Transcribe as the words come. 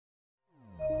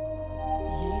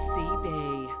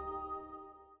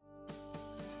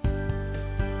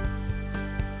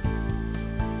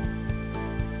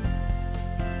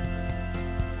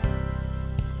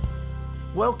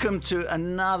Welcome to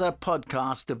another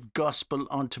podcast of Gospel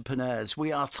Entrepreneurs.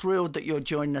 We are thrilled that you're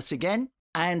joining us again.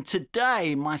 And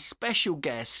today, my special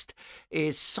guest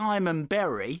is Simon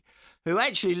Berry, who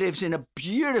actually lives in a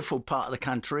beautiful part of the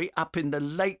country up in the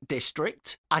Lake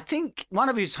District. I think one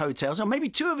of his hotels, or maybe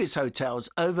two of his hotels,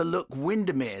 overlook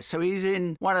Windermere. So he's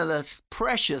in one of the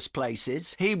precious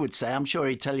places, he would say. I'm sure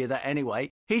he'd tell you that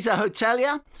anyway. He's a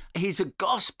hotelier, he's a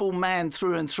gospel man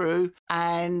through and through,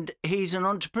 and he's an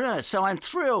entrepreneur. So I'm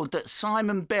thrilled that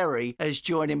Simon Berry is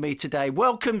joining me today.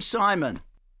 Welcome, Simon.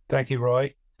 Thank you,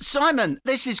 Roy. Simon,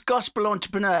 this is Gospel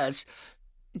Entrepreneurs.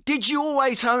 Did you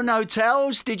always own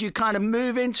hotels? Did you kind of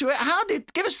move into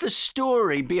it? Give us the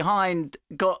story behind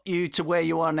got you to where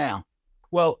you are now?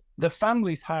 Well, the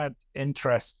family's had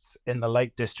interests in the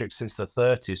Lake District since the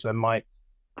 30s, when my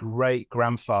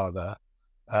great-grandfather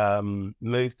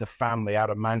moved the family out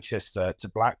of Manchester to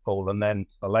Blackpool and then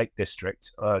the Lake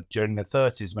District during the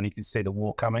 30s, when you could see the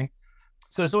war coming.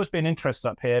 So there's always been interest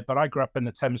up here, but I grew up in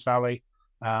the Thames Valley.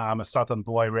 I'm a Southern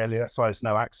boy, really. That's why there's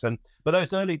no accent. But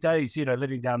those early days,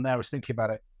 living down there, I was thinking about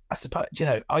it. I suppose,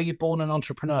 are you born an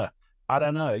entrepreneur? I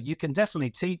don't know. You can definitely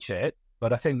teach it,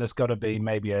 but I think there's got to be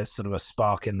maybe a sort of a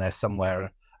spark in there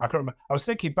somewhere. I can remember, I was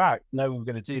thinking back, we were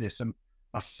going to do this. And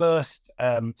my first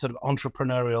sort of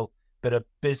entrepreneurial bit of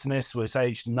business was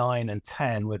aged 9 and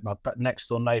 10 with my next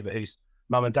door neighbor, whose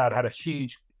mum and dad had a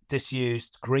huge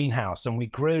disused greenhouse. And we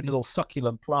grew little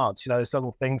succulent plants, those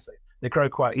little things they grow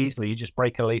quite easily. You just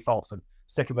break a leaf off and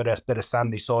stick them in a bit of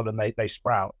sandy soil and they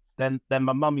sprout. Then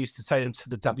my mum used to take them to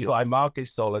the WI market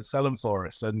stall and sell them for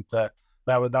us. And that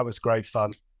was great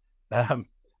fun.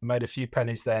 Made a few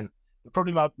pennies then.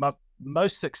 Probably my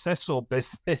most successful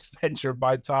business venture of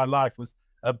my entire life was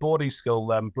a boarding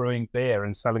school brewing beer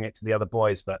and selling it to the other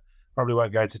boys, but probably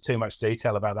won't go into too much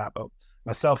detail about that. But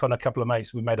myself and a couple of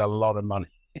mates, we made a lot of money.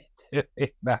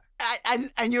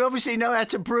 And you obviously know how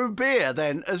to brew beer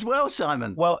then as well,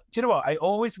 Simon. Well, do you know what? I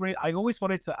always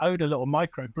wanted to own a little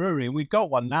microbrewery, and we've got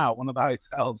one now, one of the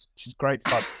hotels, which is great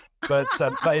fun. But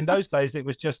in those days, it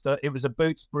was just a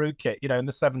Boots brew kit. In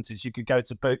the 70s, you could go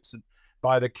to Boots and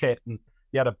buy the kit, and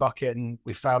you had a bucket, and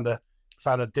we found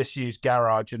a disused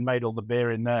garage and made all the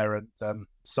beer in there and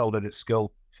sold it at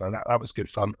school. So that was good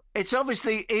fun. It's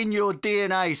obviously in your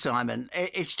DNA, Simon.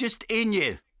 It's just in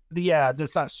you. Yeah,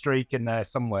 there's that streak in there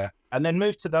somewhere. And then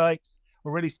moved to the Lakes. I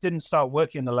really didn't start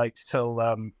working in the Lakes till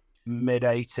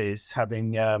mid-80s,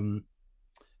 having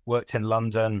worked in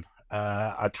London.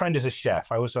 I trained as a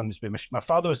chef. I always wanted to be my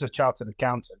father was a chartered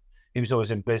accountant. He was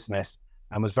always in business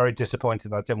and was very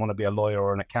disappointed that I didn't want to be a lawyer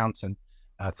or an accountant.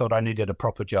 I thought I needed a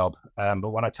proper job.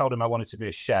 But when I told him I wanted to be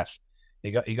a chef,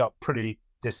 he was pretty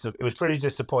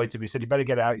disappointed. He said, "You better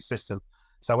get it out of your system."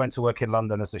 So I went to work in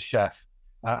London as a chef.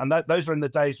 And those were in the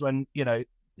days when,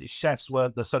 chefs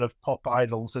weren't the sort of pop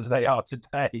idols as they are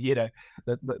today.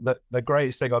 The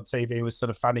greatest thing on TV was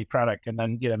sort of Fanny Craddock, and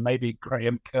then, maybe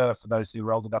Graham Kerr, for those who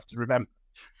were old enough to remember.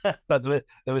 But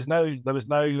there was no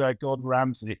Gordon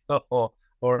Ramsay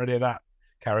or any of that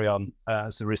carry on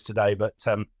as there is today. But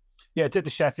did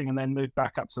the chefing and then moved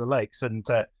back up to the Lakes and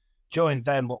joined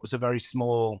then what was a very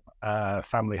small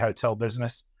family hotel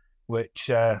business, which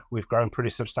we've grown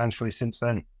pretty substantially since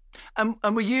then. And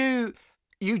were you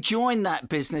joined that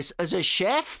business as a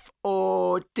chef,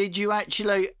 or did you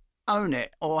actually own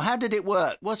it, or how did it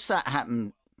work? What's that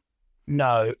happen?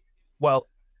 No, well,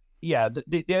 yeah,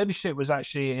 the ownership was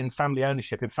actually in family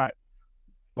ownership. In fact,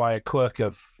 by a quirk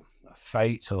of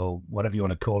fate or whatever you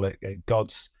want to call it,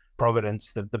 God's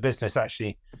providence, the business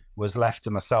actually was left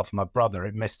to myself and my brother.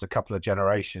 It missed a couple of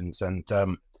generations and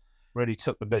really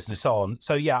took the business on.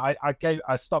 So yeah,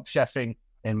 I stopped chefing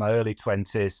in my early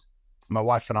 20s. My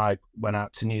wife and I went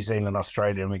out to New Zealand,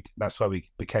 Australia, and that's where we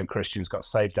became Christians, got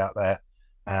saved out there.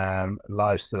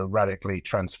 Lives sort of radically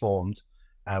transformed,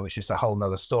 which is a whole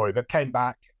nother story. But came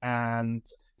back and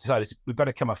decided we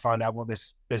better come and find out what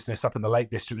this business up in the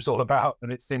Lake District was all about.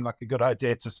 And it seemed like a good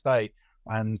idea to stay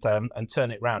and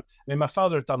turn it around. I mean, my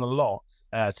father had done a lot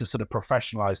to sort of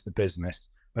professionalize the business,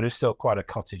 but it's still quite a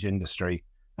cottage industry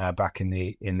back in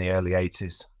the early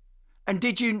 80s. And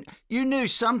did you knew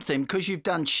something because you've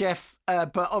done chef,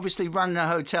 but obviously running a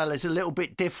hotel is a little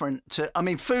bit different to, I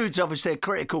mean, food's obviously a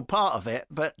critical part of it,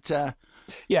 but...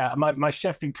 Yeah, my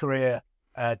chefing career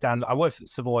I worked at the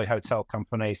Savoy Hotel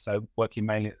Company, so working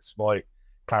mainly at the Savoy,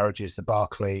 Claridge's, the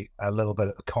Berkeley, a little bit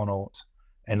at the Connaught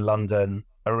in London,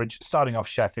 starting off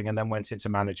chefing and then went into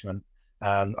management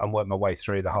and worked my way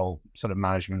through the whole sort of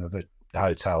management of the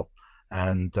hotel.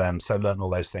 And so learned all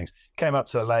those things. Came up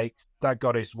to the lake. Dad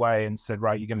got his way and said,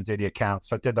 right, you're going to do the accounts.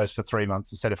 So I did those for 3 months.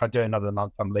 He said, if I do another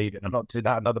month, I'm leaving. I'm not doing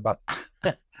that another month.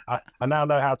 I now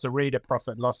know how to read a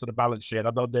profit and loss of the balance sheet.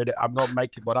 I'm not doing it. I'm not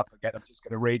making one up again. I'm just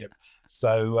going to read it.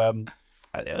 So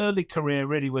early career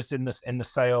really was in the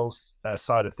sales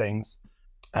side of things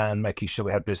and making sure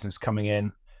we had business coming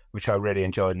in, which I really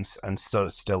enjoyed and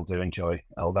still do enjoy.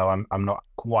 Although I'm not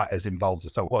quite as involved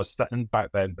as I was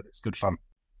back then, but it's good fun.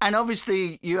 And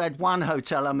obviously you had one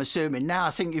hotel, I'm assuming. Now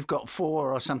I think you've got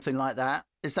 4 or something like that.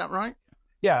 Is that right?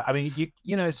 Yeah. I mean,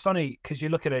 you know, it's funny because you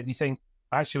look at it and you think,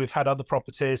 actually, we've had other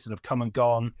properties that have come and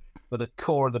gone, but the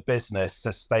core of the business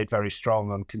has stayed very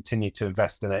strong and continued to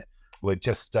invest in it. We've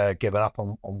just given up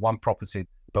on one property,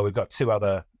 but we've got 2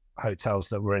 other hotels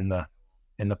that were in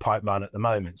the pipeline at the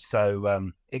moment.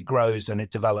 So it grows and it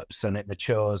develops and it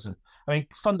matures. And I mean,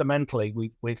 fundamentally,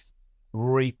 we've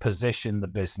repositioned the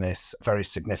business very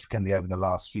significantly over the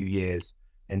last few years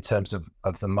in terms of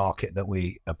the market that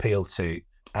we appeal to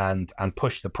and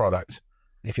push the product,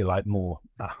 if you like, more,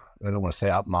 I don't want to say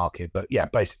upmarket, but yeah,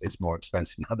 basically it's more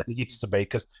expensive now than it used to be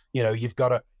because, you know, you've got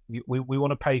to, we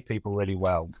want to pay people really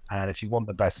well. And if you want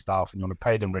the best staff and you want to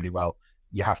pay them really well,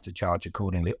 you have to charge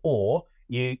accordingly, or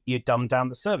you dumb down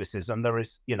the services. And there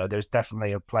is, you know, there's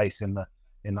definitely a place in the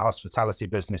hospitality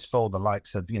business for the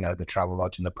likes of, you know, the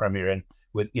Travelodge and the Premier Inn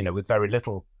with, you know, with very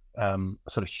little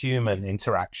sort of human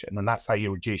interaction. And that's how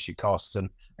you reduce your costs and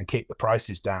keep the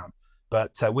prices down.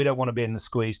 But we don't want to be in the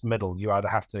squeezed middle. You either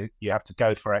have to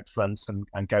go for excellence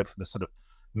and go for the sort of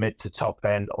mid to top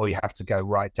end, or you have to go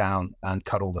right down and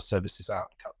cut all the services out,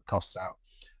 cut the costs out.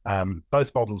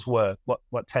 Both models work.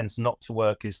 What tends not to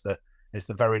work is the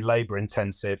very labor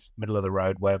intensive middle of the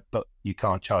road but you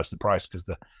can't charge the price because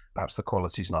perhaps the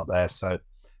quality's not there. So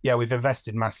yeah, we've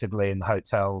invested massively in the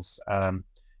hotels,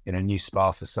 you know, new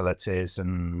spa facilities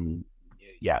and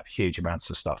yeah, huge amounts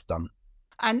of stuff done.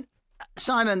 And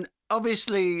Simon,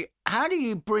 obviously, how do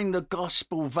you bring the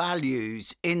gospel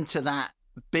values into that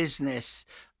business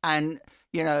and,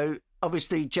 you know,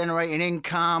 obviously generating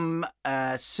income,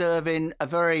 serving a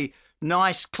very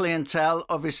nice clientele,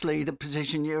 obviously the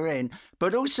position you're in,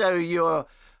 but also you're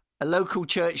a local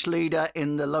church leader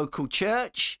in the local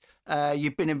church.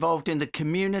 You've been involved in the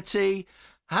community.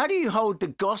 How do you hold the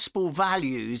gospel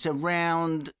values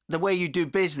around the way you do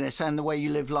business and the way you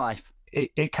live life?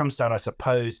 It comes down, I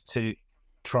suppose, to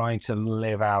trying to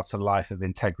live out a life of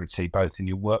integrity, both in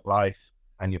your work life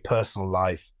and your personal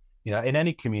life. You know, in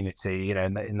any community, you know,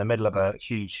 in the middle of a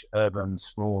huge urban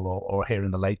sprawl or here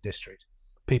in the Lake District,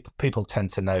 people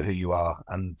tend to know who you are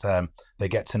and they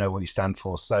get to know what you stand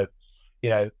for. So, you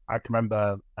know, I can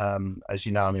remember, as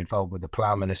you know, I'm involved with the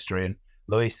Plough Ministry, and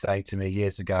Louise saying to me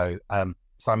years ago,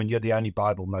 Simon, you're the only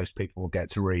Bible most people will get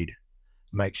to read.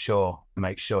 Make sure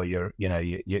you're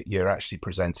actually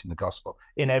presenting the gospel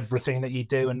in everything that you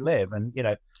do and live. And, you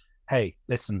know, hey,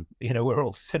 listen, you know, we're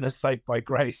all sinners saved by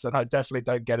grace, and I definitely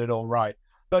don't get it all right.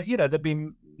 But, you know, there've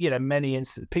been, you know, many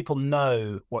instances, people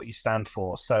know what you stand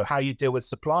for. So how you deal with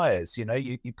suppliers, you know,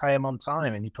 you pay them on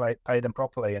time and you pay them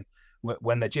properly. And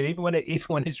when they're due, even when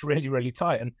it's really, really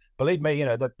tight. And believe me, you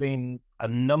know, there've been a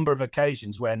number of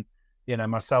occasions when, you know,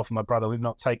 myself and my brother, we've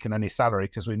not taken any salary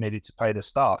because we needed to pay the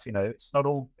staff. You know, it's not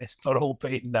all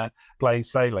been plain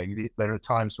sailing. There are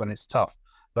times when it's tough,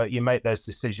 but you make those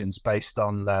decisions based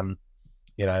on,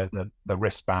 you know, the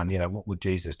wristband. You know, what would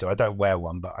Jesus do? I don't wear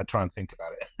one, but I try and think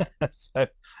about it. So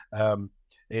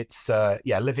it's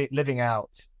living out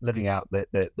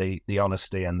the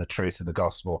honesty and the truth of the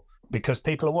gospel, because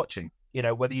people are watching. You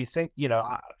know, whether you think, you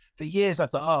know, for years I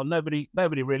thought, oh, nobody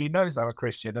really knows I'm a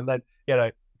Christian, and then, you know,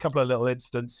 couple of little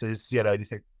instances, you know, you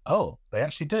think, oh, they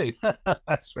actually do.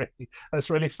 That's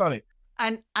really funny.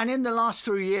 And in the last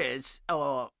 3 years,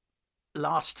 or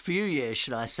last few years,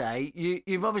 should I say,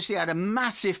 you've obviously had a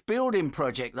massive building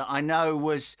project that I know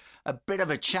was a bit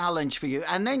of a challenge for you.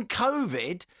 And then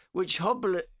COVID, which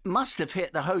must have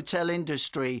hit the hotel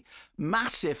industry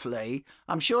massively.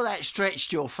 I'm sure that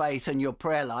stretched your faith and your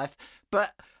prayer life.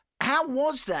 But how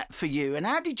was that for you, and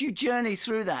how did you journey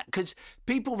through that? Because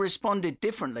people responded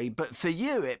differently, but for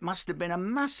you, it must have been a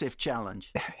massive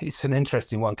challenge. It's an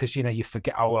interesting one because, you know, you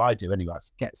forget, oh, well, I do anyway,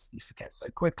 you forget so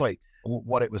quickly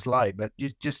what it was like, but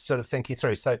just sort of thinking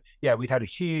through. So, yeah, we had a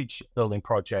huge building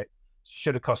project,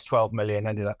 should have cost 12 million,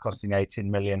 ended up costing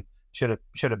 18 million, should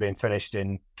have been finished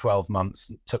in 12 months,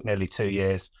 took nearly 2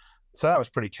 years. So that was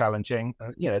pretty challenging.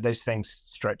 You know, those things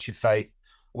stretch your faith.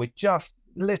 We just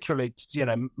literally, you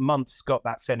know, months got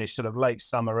that finished, sort of late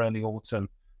summer, early autumn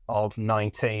of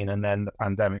 19, and then the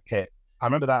pandemic hit. I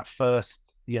remember that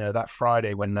first that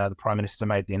Friday when the Prime Minister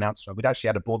made the announcement. We'd actually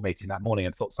had a board meeting that morning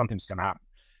and thought something's going to happen.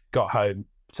 Got home,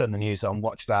 turned the news on,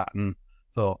 watched that, and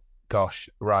thought, gosh,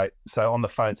 right. So on the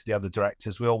phone to the other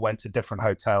directors, we all went to different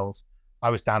hotels. I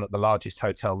was down at the largest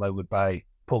hotel, Lowood Bay,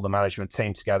 pulled the management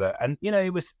team together. And,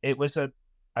 it was a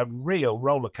real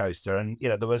roller coaster. And,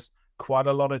 there was quite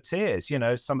a lot of tears.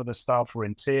 Some of the staff were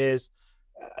in tears.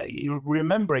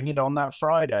 Remembering, on that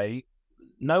Friday,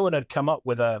 no one had come up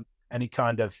with any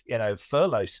kind of,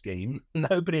 furlough scheme.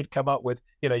 Nobody had come up with,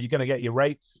 you're going to get your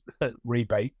rates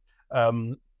rebate.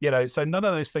 So none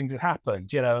of those things had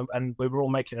happened, and we were all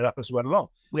making it up as we went along.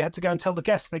 We had to go and tell the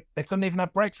guests they couldn't even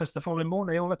have breakfast the following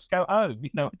morning. Oh, let's go home,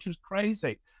 which was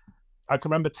crazy. I can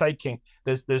remember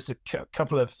there's a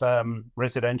couple of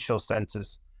residential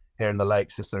centres here in the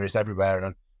Lakes, as there is everywhere,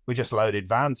 and we just loaded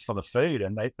vans full of food,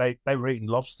 and they were eating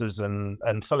lobsters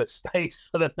and fillet steaks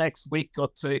for the next week or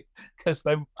two, because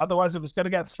otherwise it was going to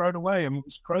get thrown away. It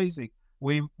was crazy.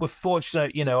 We were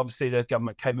fortunate, obviously the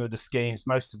government came with the schemes,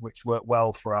 most of which worked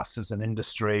well for us as an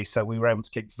industry. So we were able to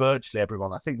keep virtually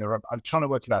everyone. I'm trying to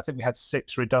work it out. I think we had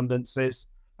 6 redundancies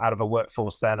out of a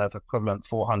workforce then of equivalent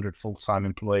 400 full-time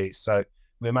employees. So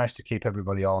we managed to keep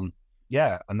everybody on.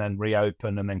 Yeah. And then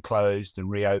reopen and then closed and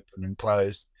reopen and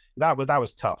closed. That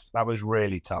was tough. That was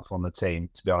really tough on the team,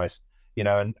 to be honest.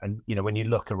 And when you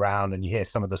look around and you hear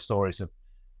some of the stories of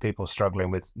people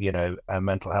struggling with,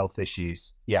 mental health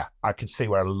issues. Yeah, I could see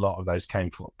where a lot of those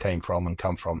came from and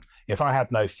come from. If I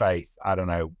had no faith, I don't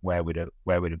know where we'd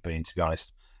have been, to be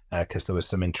honest, because there was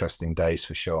some interesting days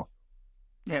for sure.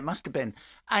 Yeah, it must have been.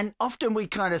 And often we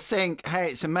kind of think, hey,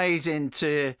 it's amazing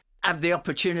to have the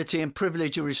opportunity and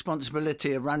privilege and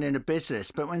responsibility of running a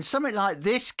business. But when something like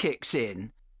this kicks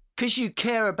in, because you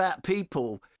care about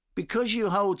people, because you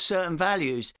hold certain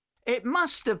values, it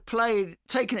must have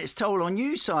taken its toll on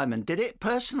you, Simon. Did it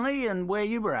personally, and where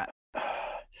you were at?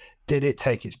 Did it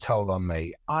take its toll on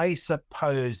me? I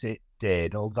suppose it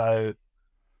did, although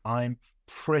I'm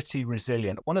pretty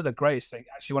resilient. One of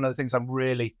the things I'm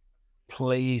really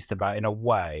pleased about in a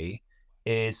way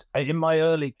is in my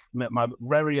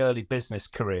very early business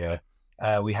career,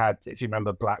 we had, if you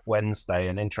remember, Black Wednesday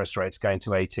and interest rates going to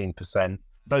 18%.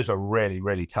 Those were really,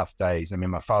 really tough days. I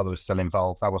mean, my father was still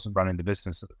involved. I wasn't running the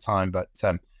business at the time, but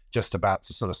just about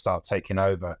to sort of start taking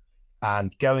over.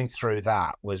 And going through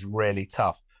that was really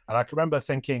tough. And I can remember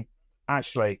thinking,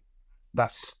 actually,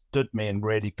 that stood me in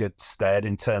really good stead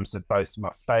in terms of both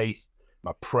my faith,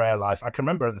 my prayer life. I can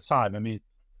remember at the time,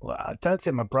 I don't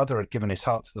think my brother had given his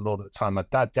heart to the Lord at the time. My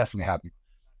dad definitely hadn't.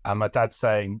 And my dad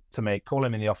saying to me, call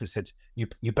him in the office, said,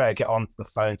 you better get onto the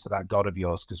phone to that God of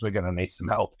yours, because we're going to need some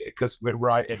help here, because we're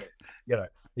right in it.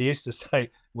 He used to say,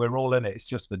 we're all in it. It's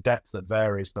just the depth that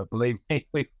varies. But believe me,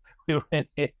 we were in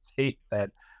it deep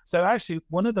then. So actually,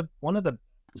 one of the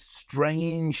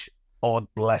strange, odd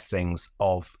blessings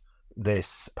of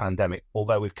this pandemic,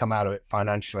 although we've come out of it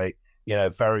financially,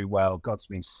 very well, God's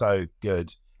been so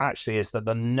good, actually, is that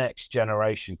the next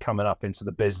generation coming up into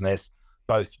the business,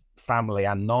 both family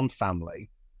and non-family,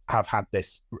 have had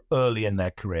this early in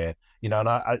their career,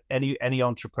 and any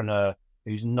entrepreneur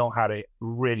who's not had it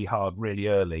really hard, really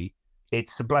early,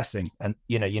 it's a blessing. And,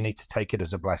 you need to take it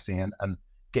as a blessing and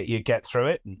get through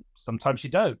it. And sometimes you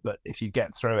don't, but if you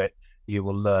get through it, you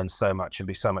will learn so much and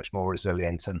be so much more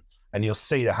resilient, and you'll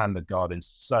see the hand of God in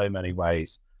so many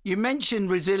ways. You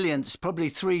mentioned resilience probably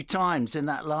 3 times in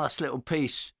that last little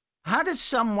piece. How does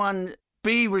someone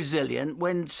be resilient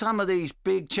when some of these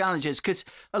big challenges, because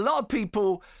a lot of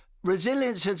people,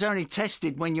 resilience is only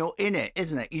tested when you're in it,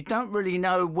 isn't it? You don't really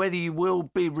know whether you will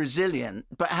be resilient,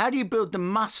 but how do you build the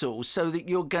muscle so that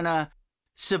you're going to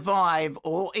survive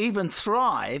or even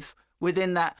thrive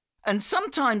within that? And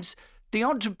sometimes the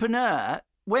entrepreneur,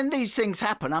 when these things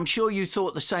happen, I'm sure you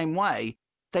thought the same way,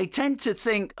 they tend to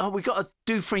think, oh, we've got to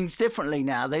do things differently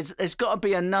now. There's got to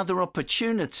be another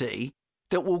opportunity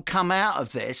that will come out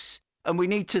of this, and we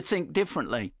need to think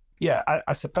differently. Yeah,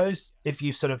 I suppose if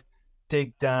you sort of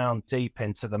dig down deep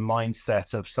into the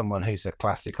mindset of someone who's a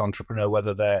classic entrepreneur,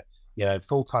 whether they're,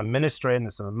 full-time ministry, and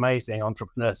there's some amazing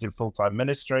entrepreneurs in full-time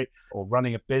ministry, or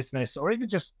running a business, or even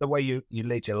just the way you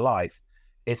lead your life,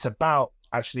 it's about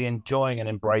actually enjoying and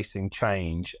embracing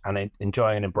change and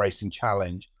enjoying and embracing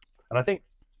challenge. And I think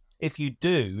if you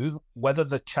do, whether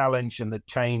the challenge and the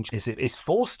change is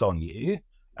forced on you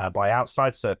by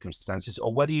outside circumstances,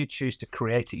 or whether you choose to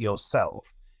create it yourself,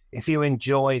 if you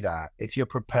enjoy that, if you're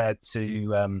prepared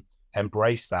to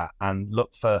embrace that and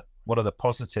look for what are the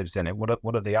positives in it,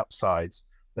 what are the upsides,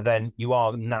 then you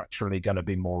are naturally going to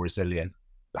be more resilient.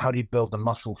 How do you build the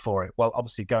muscle for it? Well,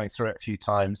 obviously going through it a few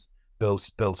times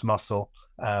builds muscle,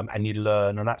 and you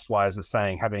learn. And that's why, as I was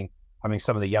saying, having having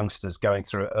some of the youngsters going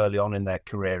through it early on in their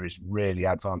career is really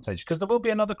advantageous, because there will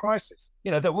be another crisis.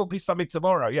 There will be something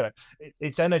tomorrow.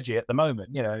 It's energy at the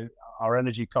moment. Our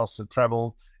energy costs have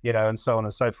trebled, and so on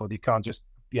and so forth. You can't just,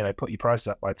 put your price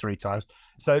up by 3 times.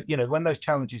 So, when those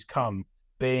challenges come,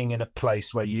 being in a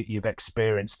place where you've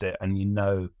experienced it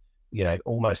and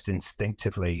almost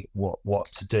instinctively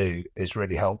what to do is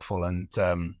really helpful. And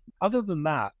other than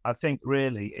that, I think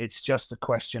really it's just a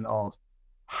question of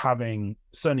having,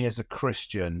 certainly as a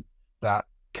Christian, that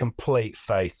complete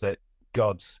faith that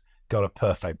God's got a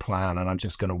perfect plan and I'm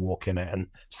just going to walk in it, and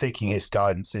seeking his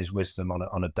guidance, his wisdom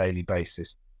on a daily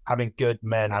basis. Having good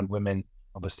men and women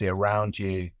obviously around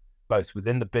you, both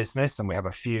within the business, and we have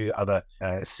a few other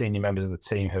senior members of the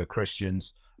team who are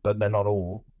Christians, but they're not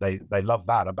all. They love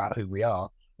that about who we are.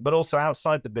 But also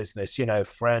outside the business,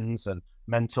 friends and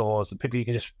mentors and people you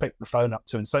can just pick the phone up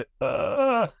to and say,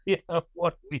 what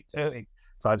are we doing?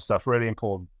 Type stuff, really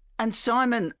important. And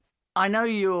Simon, I know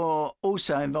you're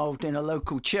also involved in a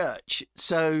local church.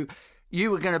 So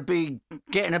you were going to be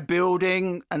getting a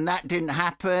building and that didn't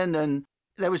happen, and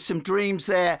there was some dreams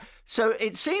there. So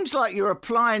it seems like you're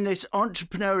applying this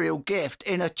entrepreneurial gift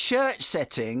in a church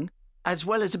setting as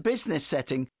well as a business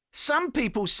setting. Some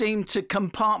people seem to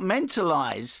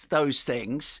compartmentalize those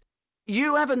things.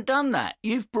 You haven't done that.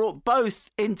 You've brought both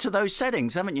into those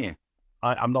settings, haven't you?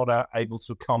 I'm not able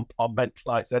to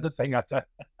compartmentalize anything.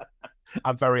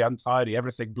 I'm very untidy.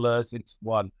 Everything blurs into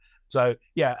one. So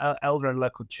yeah, elder and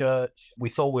local church. We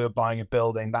thought we were buying a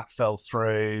building. That fell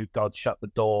through. God shut the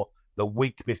door the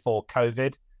week before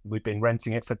COVID. We'd been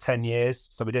renting it for 10 years,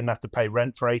 so we didn't have to pay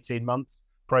rent for 18 months.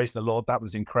 Praise the Lord. That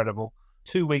was incredible.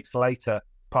 2 weeks later,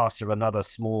 pastor of another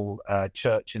small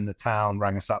church in the town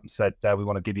rang us up and said, we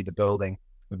want to give you the building.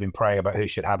 We've been praying about who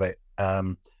should have it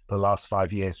for the last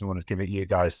 5 years. We want to give it you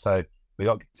guys. So we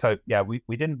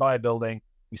didn't buy a building.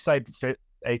 We saved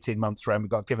 18 months rent. We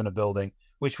got given a building,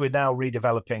 which we're now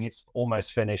redeveloping. It's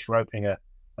almost finished. We're opening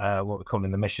what we're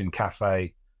calling the Mission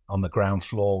Cafe on the ground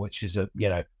floor, which is a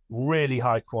really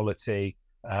high quality,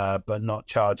 but not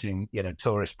charging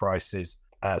tourist prices,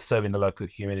 serving the local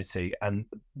community. And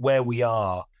where we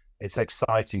are, it's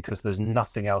exciting because there's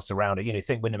nothing else around it. You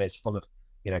think Windermere is full of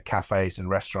cafes and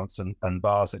restaurants and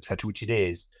bars, etc., which it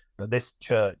is. But this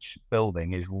church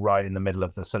building is right in the middle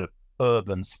of the sort of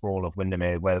urban sprawl of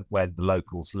Windermere, where the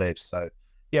locals live. So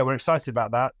yeah, we're excited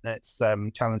about that. It's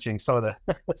challenging some of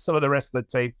the rest of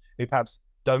the team who perhaps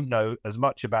don't know as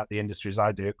much about the industry as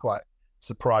I do, are quite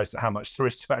surprised at how much there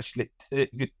is to actually do,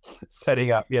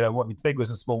 setting up what you'd think was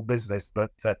a small business,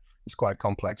 but it's quite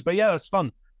complex. But yeah, it's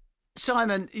fun.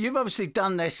 Simon, you've obviously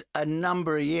done this a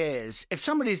number of years. If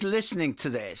somebody's listening to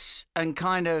this and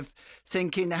kind of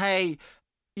thinking, hey,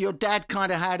 your dad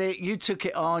kind of had it, you took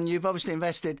it on, you've obviously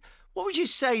invested, what would you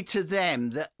say to them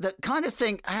that kind of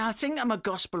think, hey, I think I'm a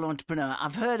gospel entrepreneur.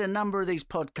 I've heard a number of these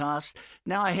podcasts.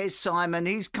 Now I hear Simon,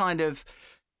 he's kind of,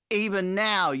 even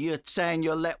now you're saying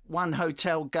you'll let one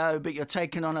hotel go, but you're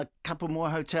taking on a couple more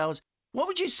hotels. What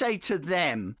would you say to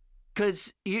them?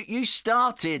 Because you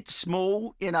started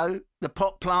small, the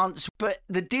pot plants, but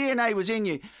the DNA was in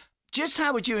you. Just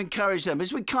how would you encourage them?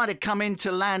 As we kind of come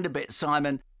into land a bit,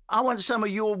 Simon, I want some of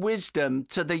your wisdom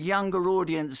to the younger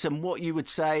audience and what you would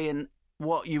say and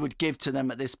what you would give to them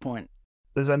at this point.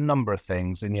 There's a number of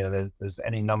things, and there's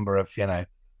any number of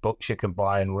books you can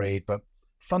buy and read, but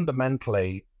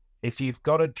fundamentally, if you've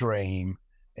got a dream,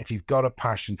 if you've got a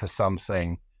passion for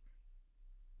something,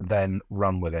 then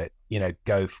run with it.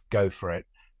 Go for it.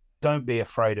 Don't be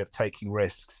afraid of taking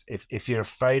risks. If you're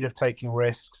afraid of taking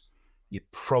risks, you're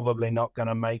probably not going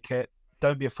to make it.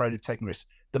 Don't be afraid of taking risks.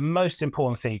 The most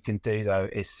important thing you can do, though,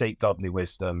 is seek godly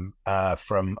wisdom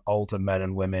from older men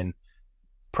and women,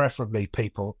 preferably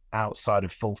people outside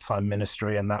of full-time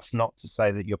ministry. And that's not to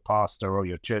say that your pastor or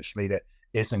your church leader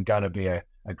isn't going to be a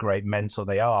great mentor.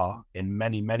 They are in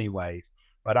many, many ways.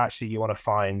 But actually, you want to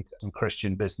find some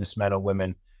Christian businessmen or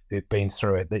women who've been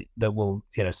through it that will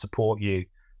support you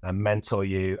and mentor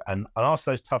you and ask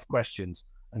those tough questions.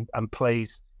 And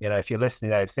please, if you're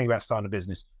listening there, think about starting a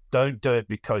business. Don't do it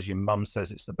because your mum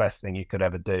says it's the best thing you could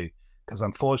ever do. Because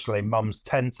unfortunately, mums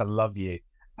tend to love you,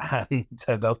 and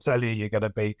they'll tell you you're going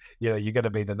to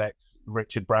be the next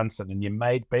Richard Branson, and you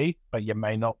may be, but you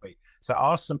may not be. So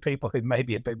ask some people who may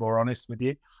be a bit more honest with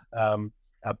you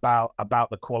about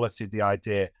the quality of the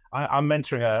idea. I'm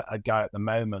mentoring a guy at the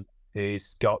moment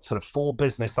who's got sort of 4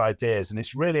 business ideas, and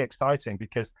it's really exciting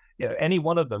because any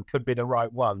one of them could be the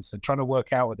right one. So trying to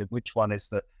work out with him which one is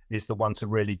the one to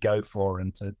really go for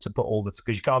and to put all the,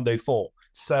 because you can't do 4.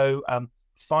 So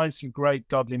find some great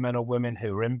godly men or women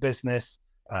who are in business,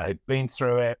 who've been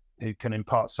through it, who can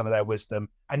impart some of their wisdom,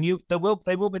 and they will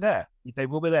be there. They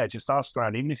will be there. Just ask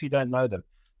around, even if you don't know them,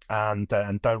 and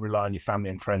don't rely on your family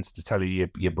and friends to tell you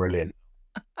you're brilliant.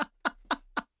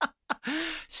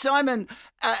 Simon,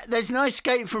 there's no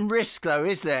escape from risk, though,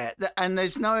 is there? And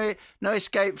there's no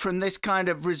escape from this kind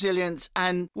of resilience.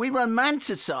 And we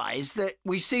romanticize that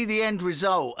we see the end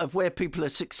result of where people are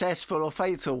successful or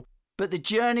faithful, but the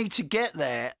journey to get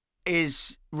there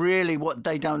is really what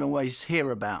they don't always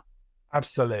hear about.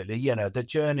 Absolutely. You know, the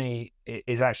journey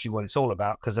is actually what it's all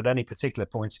about, because at any particular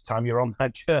point in time, you're on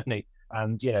that journey.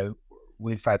 And, you know,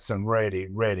 we've had some really,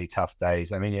 really tough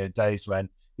days. I mean, you know, days when,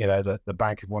 you know, the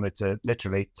bank wanted to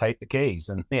literally take the keys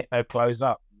and, you know, close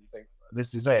up. You think,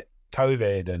 this is it.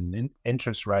 COVID and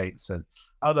interest rates and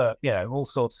other, you know, all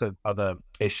sorts of other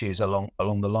issues along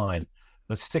the line.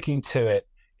 But sticking to it,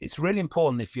 it's really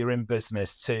important if you're in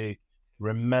business to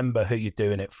remember who you're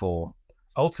doing it for.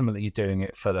 Ultimately, you're doing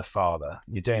it for the Father.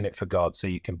 You're doing it for God, so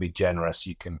you can be generous,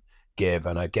 you can give.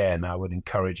 And again, I would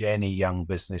encourage any young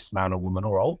businessman or woman,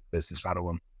 or old businessman or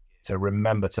woman, to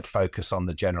remember to focus on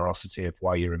the generosity of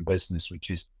why you're in business, which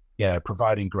is, you know,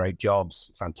 providing great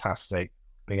jobs, fantastic,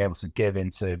 being able to give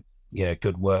into, you know,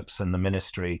 good works and the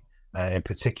ministry in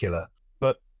particular.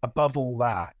 But above all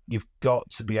that, you've got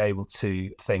to be able to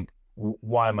think,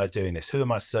 why am I doing this? Who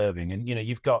am I serving? And, you know,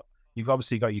 you've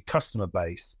obviously got your customer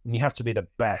base, and you have to be the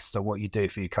best at what you do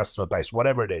for your customer base,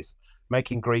 whatever it is.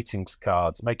 Making greetings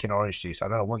cards, making orange juice, I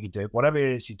don't know what you do, whatever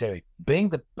it is you're doing, being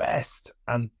the best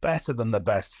and better than the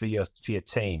best for your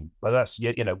team. Whether that's,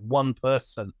 you know, one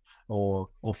person or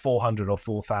 400 or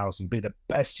 4,000, be the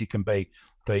best you can be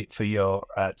for your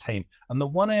team. And the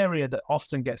one area that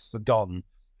often gets forgotten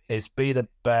is be the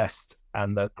best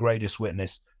and the greatest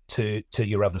witness to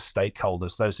your other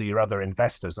stakeholders. Those are your other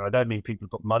investors. And I don't mean people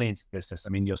who put money into the business. I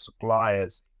mean your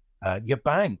suppliers, your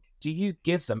bank. Do you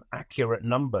give them accurate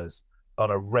numbers on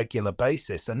a regular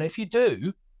basis? And if you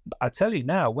do, I tell you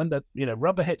now, when the, you know,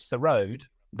 rubber hits the road,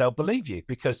 they'll believe you,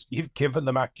 because you've given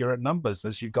them accurate numbers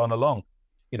as you've gone along.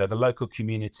 You know, the local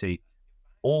community,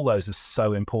 all those are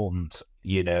so important,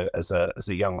 you know, as a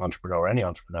young entrepreneur, any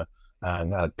entrepreneur,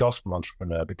 and a gospel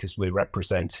entrepreneur, because we're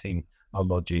representing our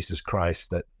Lord Jesus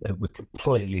Christ, that we're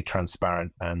completely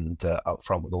transparent and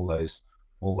upfront with all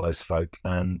those folk.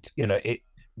 And, you know,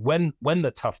 when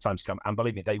the tough times come, and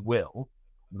believe me, they will,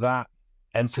 that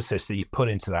emphasis that you put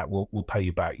into that will pay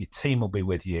you back. Your team will be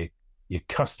with you. Your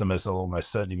customers will almost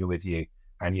certainly be with you.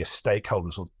 And your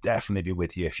stakeholders will definitely be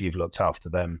with you if you've looked after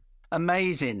them.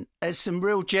 Amazing. There's some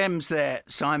real gems there,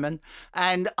 Simon.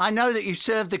 And I know that you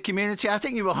served the community. I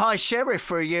think you were High Sheriff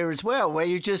for a year as well, where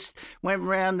you just went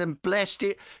around and blessed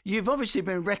it. You've obviously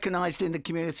been recognised in the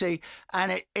community,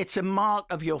 and it's a mark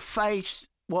of your faith,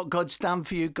 what God's done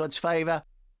for you, God's favour.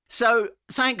 So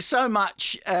thanks so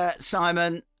much,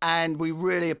 Simon, and we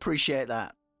really appreciate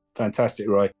that. Fantastic,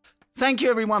 Roy. Thank you,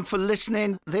 everyone, for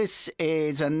listening. This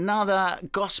is another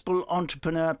Gospel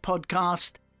Entrepreneur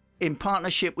podcast in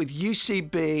partnership with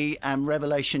UCB and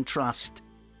Revelation Trust.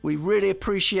 We really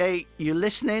appreciate you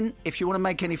listening. If you want to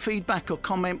make any feedback or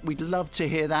comment, we'd love to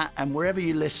hear that. And wherever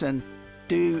you listen,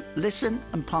 do listen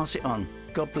and pass it on.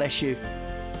 God bless you.